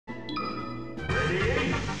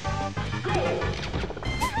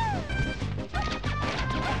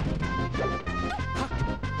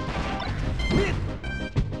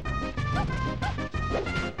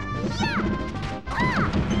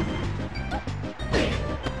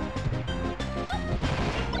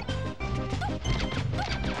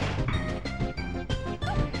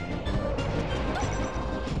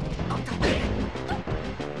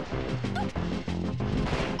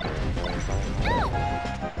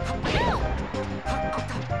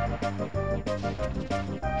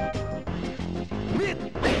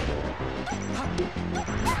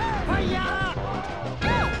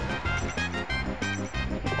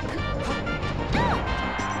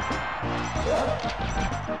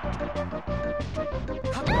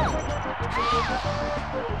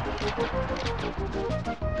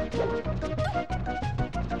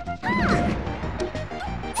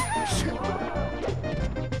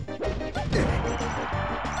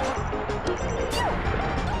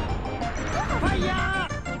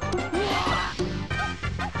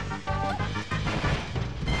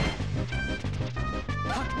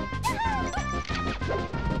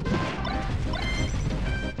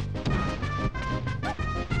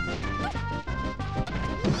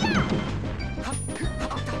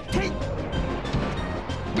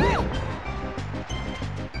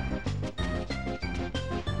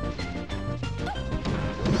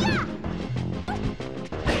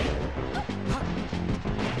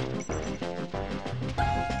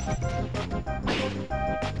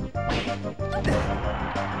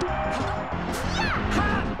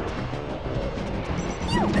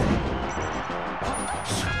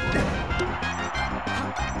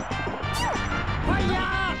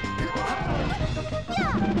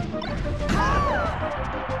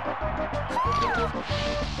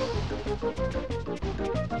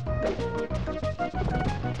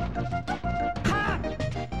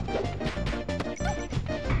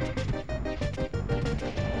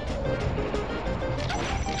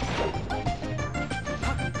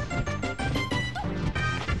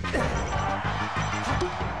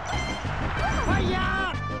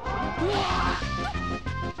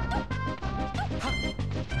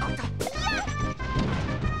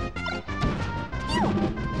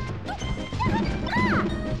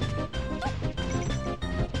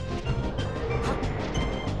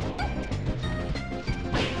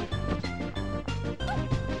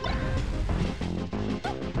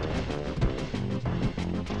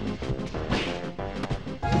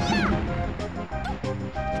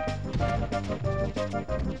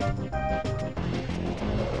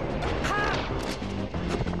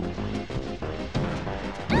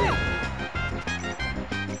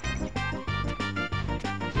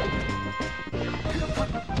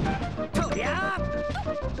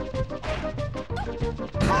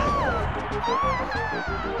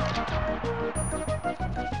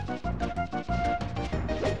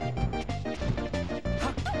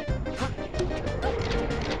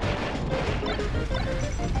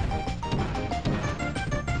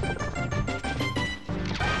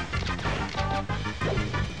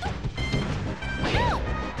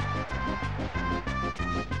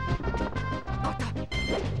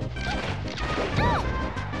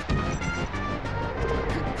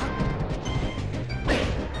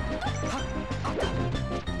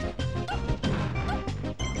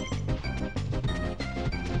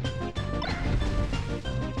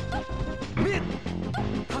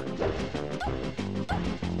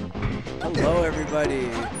Hello everybody,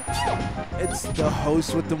 it's the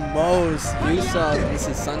host with the most, Yusuf. This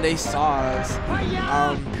is Sunday Sauce.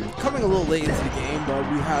 Coming a little late into the game, but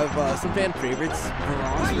we have some fan favorites,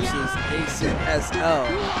 Vierance versus ACSL.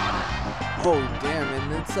 Oh damn,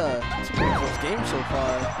 and it's a pretty close game so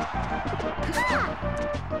far.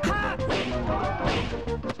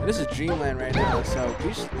 And this is Streamland right now, so we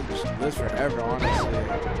just live forever, honestly.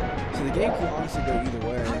 So the game can honestly go either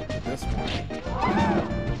way at this point.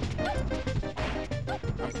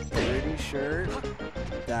 Pretty sure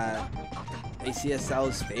that ACSL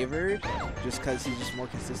is favored just because he's just more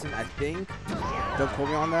consistent, I think. Don't quote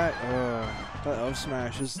me on that. That F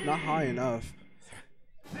smash is not high enough.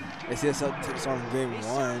 ACSL takes on game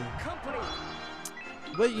 1.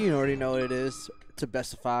 But you already know what it is. It's a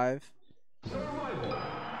best of 5.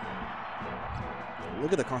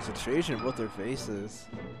 Look at the concentration of both their faces.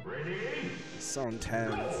 So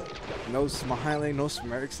intense. No smiling, no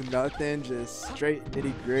smirks, nothing. Just straight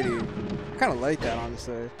nitty gritty. I kind of like that,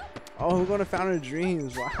 honestly. Oh, we're going to Fountain of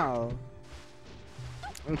Dreams. Wow.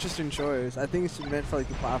 Interesting choice. I think it's meant for like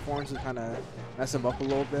the platforms to kind of mess them up a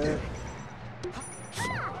little bit.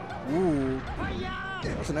 Ooh.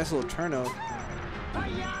 That's a nice little turn up.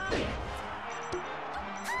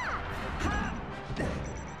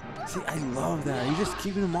 See, I love that. You're just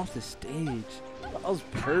keeping him off the stage. That was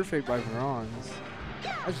perfect by Vierance.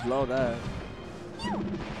 I just love that. Oh,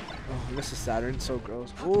 Mr. Saturn, so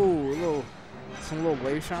gross. Ooh, some little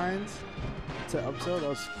wave shines to up tilt. That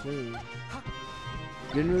was clean.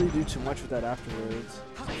 Didn't really do too much with that afterwards.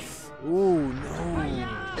 Ooh, no.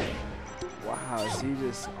 Wow, is he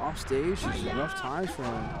just off stage? It's rough times for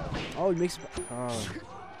him. Oh, he makes it. Oh.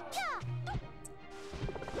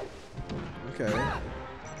 Okay.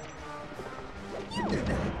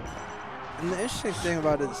 And the interesting thing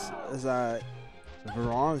about it is that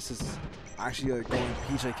Vierance is actually like going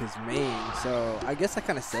Peach like his main, so I guess that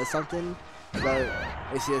kind of says something about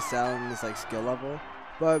ACSL and this like skill level.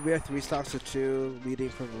 But we have 3 stocks to 2 leading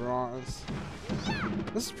for Vierance.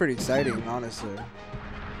 This is pretty exciting, honestly.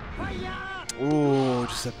 Ooh,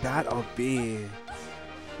 just a bat LB.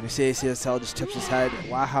 You see ACSL just tips his head.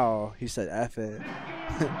 Wow, he said F it.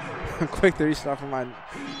 Quick 3 stock for my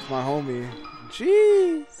homie.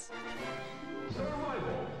 Jeez.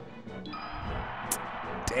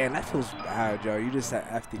 Damn, that feels bad, Joe. You just said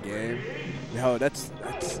F the game. Yo, that's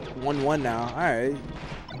 1-1 now. Alright.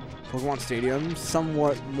 Pokemon Stadium,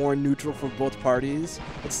 somewhat more neutral for both parties.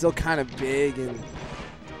 It's still kind of big and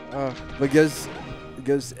but gives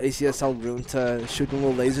ACSL room to shoot them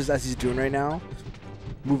little lasers as he's doing right now.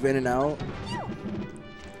 Move in and out.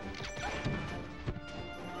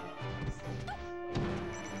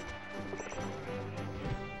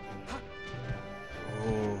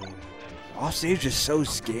 Off stage is so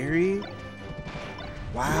scary.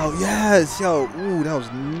 Wow, yes, yo, ooh, that was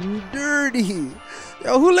dirty.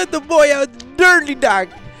 Yo, who let the boy out? Dirty dog.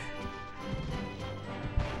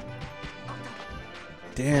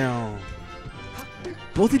 Damn.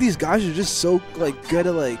 Both of these guys are just so like good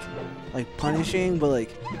at like punishing, but like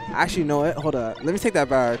actually know it. Hold up, let me take that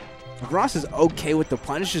back. Ross is okay with the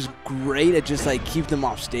punish, is great at just like keep them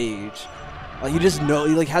off stage. Like, you just know,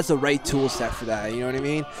 he like has the right tool set for that, you know what I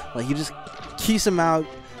mean? Like, he just keeps them out,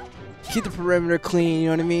 keep the perimeter clean, you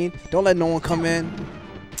know what I mean? Don't let no one come in.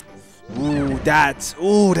 Ooh,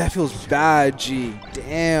 that feels bad, G.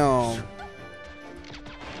 Damn.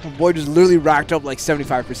 My boy just literally racked up like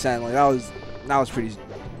 75%. Like, that was pretty,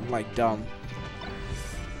 like, dumb.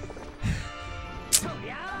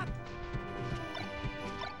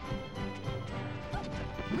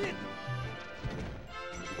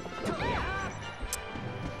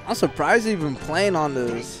 I'm surprised he's even playing on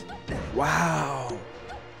this. Wow.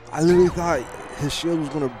 I literally thought his shield was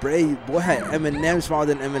going to break. Boy had M&M's smaller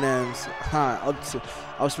than M&M's. Huh,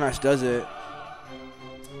 up smash does it.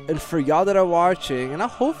 And for y'all that are watching, and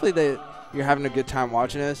hopefully that you're having a good time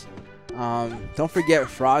watching this, don't forget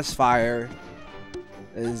Frostfire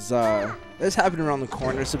is happening around the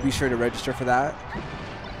corner, so be sure to register for that.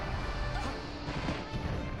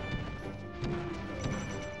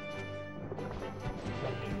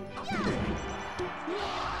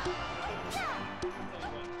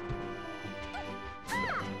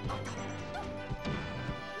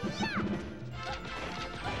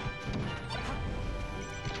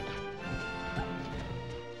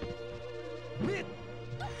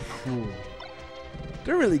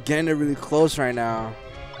 They're really getting it really close right now.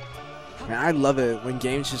 Man, I love it when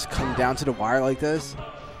games just come down to the wire like this.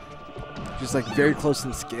 Just like very close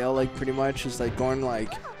in scale, like pretty much just like going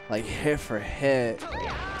like hit for hit.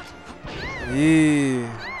 Yeah.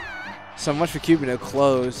 So much for keeping it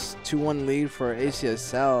close. 2-1 lead for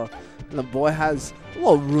ACSL. And the boy has a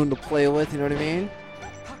little room to play with, you know what I mean?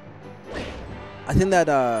 I think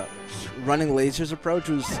that running lasers approach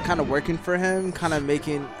was kind of working for him, kind of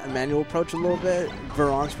making a manual approach a little bit.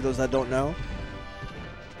 Vierance, for those that don't know.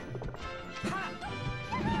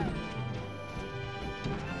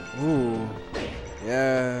 Ooh,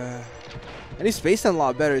 yeah. And he's spacing a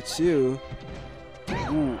lot better too.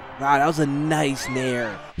 Ooh, wow, that was a nice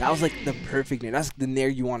nair. That was like the perfect nair. That's the nair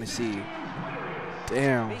you want to see.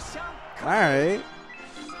 Damn. All right.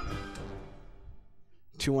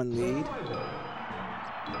 2-1 lead.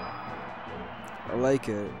 I like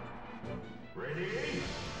it.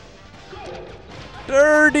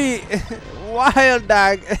 Dirty! Wild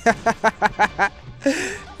dog!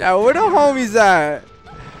 Yeah, where the homies at?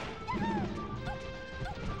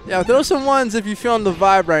 Yeah, throw some ones if you're feeling the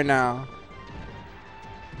vibe right now.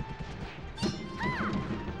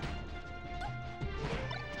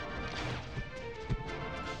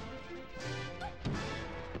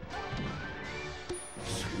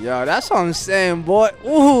 Yo, that's what I'm saying, boy.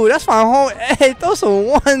 Ooh, that's my home. Hey, throw some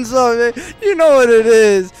ones up, man. You know what it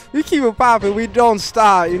is. We keep it popping. We don't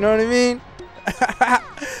stop. You know what I mean?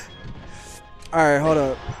 All right, hold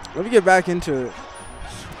up. Let me get back into it.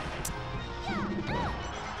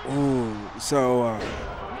 Ooh, so,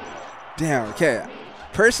 damn. Okay,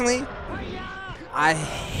 personally, I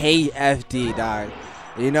hate FD, dog.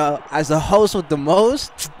 You know, as a host with the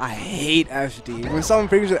most, I hate FD. When someone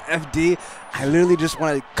brings with FD, I literally just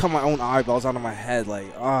want to cut my own eyeballs out of my head.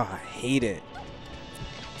 Like, oh, I hate it.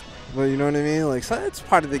 But you know what I mean? Like, so it's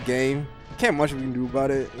part of the game. Can't much we can do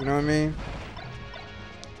about it. You know what I mean?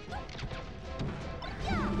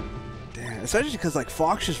 Damn, especially because like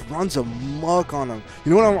Fox just runs amok on him.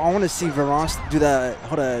 You know what? I want to see Vierance do that.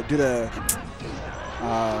 Hold up, do the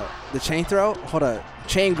chain throw. Hold up.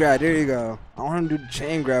 Chain grab, there you go. I want him to do the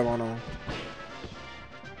chain grab on him.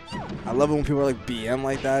 I love it when people are like BM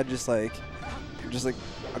like that, just like just like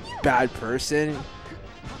a bad person.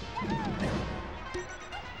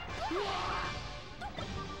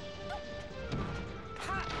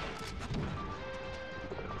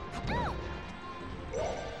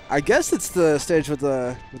 I guess it's the stage with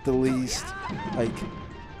the least, like,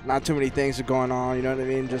 not too many things are going on, you know what I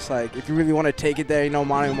mean? Just like, if you really want to take it there, you know,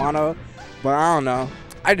 mano a mano. But I don't know.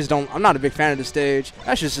 I'm not a big fan of the stage.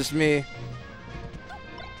 That's just me.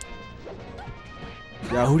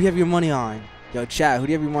 Yo, who do you have your money on? Yo, chat, who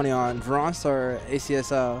do you have your money on? Vierance or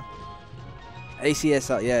ACSL?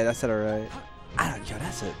 ACSL, yeah, that's it, alright. Yo,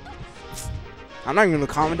 that's it. I'm not even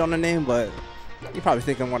gonna comment on the name, but you're probably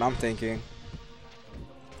thinking what I'm thinking.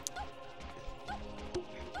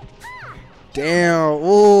 Damn,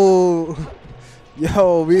 ooh.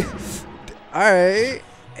 Yo, alright.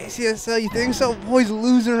 ACSL, you think so? Boy's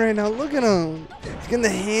losing right now. Look at him. He's getting the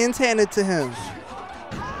hands handed to him.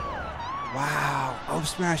 Wow, up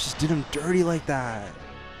smash just did him dirty like that.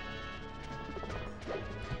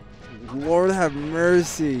 Lord have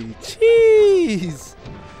mercy. Jeez.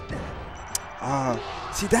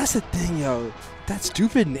 See, that's the thing, yo. That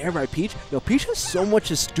stupid nair by Peach. Yo, Peach has so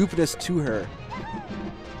much stupidness to her.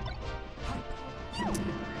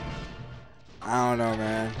 I don't know,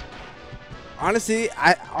 man. Honestly,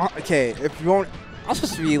 okay, if you want, I'm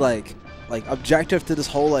supposed to be like objective to this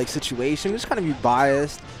whole like situation. Just kind of be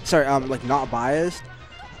biased. Sorry, like not biased.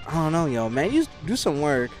 I don't know, yo, man. You do some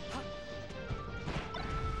work.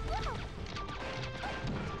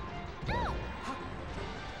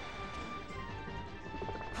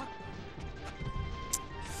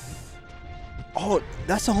 Oh,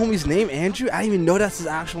 that's the homie's name, Andrew? I didn't even know that's his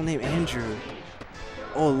actual name, Andrew.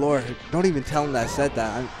 Oh, Lord. Don't even tell him that I said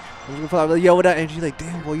that. I'm gonna put out like, yo, what up, Andrew? Like,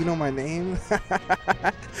 damn, boy, you know my name?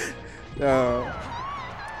 Yo.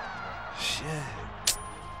 Shit.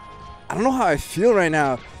 I don't know how I feel right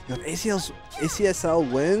now. Yo, if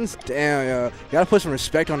ACSL wins, damn, yo. You gotta put some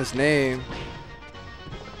respect on his name.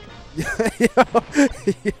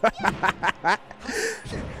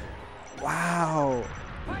 Wow.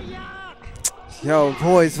 Yo,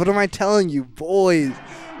 boys, what am I telling you, boys?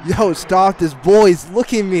 Yo, stop this, boys.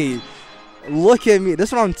 Look at me. Look at me.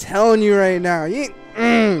 That's what I'm telling you right now. You're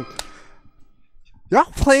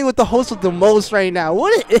not playing with the host with the most right now.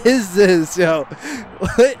 What is this, yo?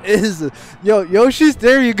 What is this? Yo, Yoshi's,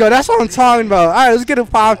 there you go. That's what I'm talking about. All right, let's get it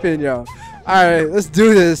popping, yo. All right, let's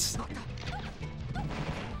do this.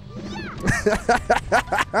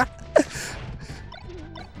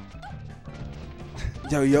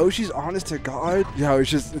 Yo, Yoshi's honest to God. Yo,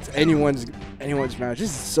 it's anyone's match. This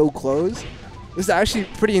is so close. This is actually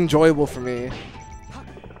pretty enjoyable for me.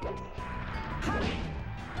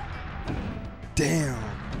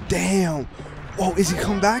 Damn. Oh, is he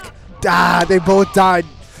coming back? Ah, they both died.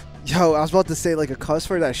 Yo, I was about to say like a cuss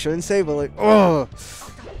word that I shouldn't say, but like, oh.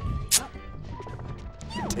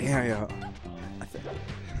 Damn, yo.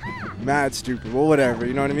 Mad stupid. Well, whatever.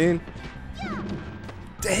 You know what I mean?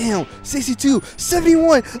 Damn, 62,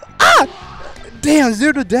 71. Ah! Damn,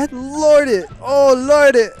 0 to death. Lord it. Oh,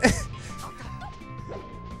 Lord it.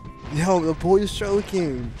 Yo, the boy is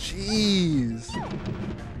choking. Jeez.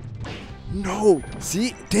 No.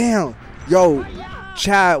 See? Damn. Yo,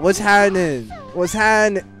 chat, what's happening? What's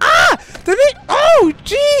happening? Ah! Oh,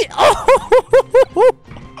 gee. Oh.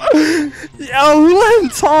 Yo, who let him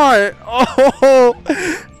taunt? Oh.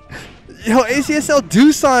 Yo, ACSL,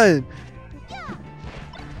 do something.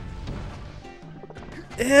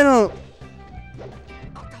 Damn.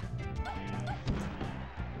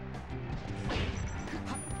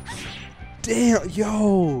 Damn,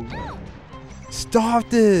 yo. Stop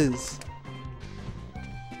this.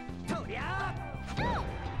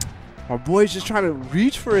 My boy's just trying to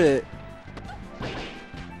reach for it.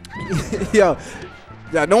 Yo.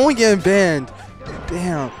 Yeah, no one getting banned.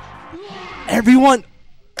 Damn. Everyone.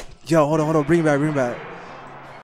 Yo, hold on. Bring it back.